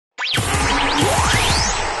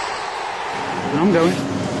on, going.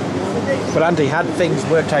 Well, Andy, had things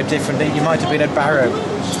worked out differently, you might have been at Barrow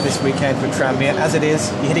this weekend with Tranmere. As it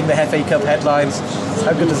is, you're hitting the FA Cup headlines.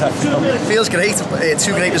 How good does that feel? It feels great.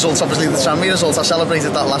 Two great results, obviously the Tranmere results. I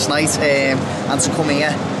celebrated that last night, and to come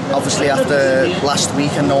here, obviously after last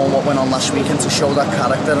week and knowing what went on last week, and to show that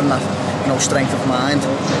character and that strength of mind,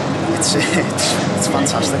 it's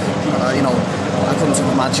fantastic. I couldn't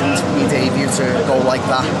have imagined my debut to go like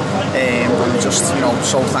that. I'm just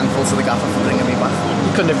so thankful to the gaffer for bringing me back.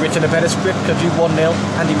 You couldn't have written a better script, could you? 1-0,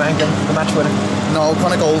 Andy Mangan, the match winner. No,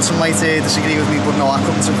 Conor Goldson might disagree with me, but no, I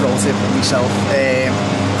couldn't have wrote it myself.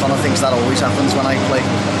 Conor thinks that always happens when I play.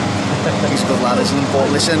 He's a good lad, isn't he?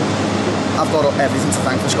 But listen, I've got everything to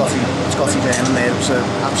thank for Scotty Byrne there. It was an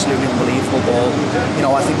absolutely unbelievable ball.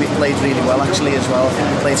 I think we played really well actually as well. I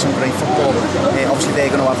think we played some great football. Obviously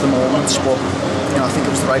they're going to have the moments, but I think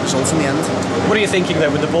it was the right result in the end. What are you thinking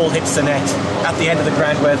though when the ball hits the net at the end of the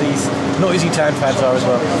ground where these noisy town fans are as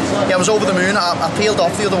well? Yeah, I was over the moon. I peeled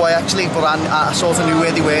off the other way actually, but I sort of knew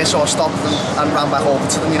where they were, so I stopped and ran back over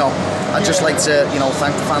to them. I'd just like to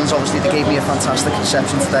thank the fans. Obviously they gave me a fantastic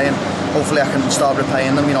reception today, and hopefully I can start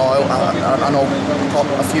repaying them. I know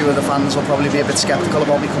a few of the fans will probably be a bit sceptical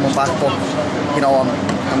about me coming back, but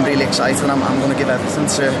I'm really excited, and I'm going to give everything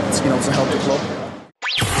to help the club.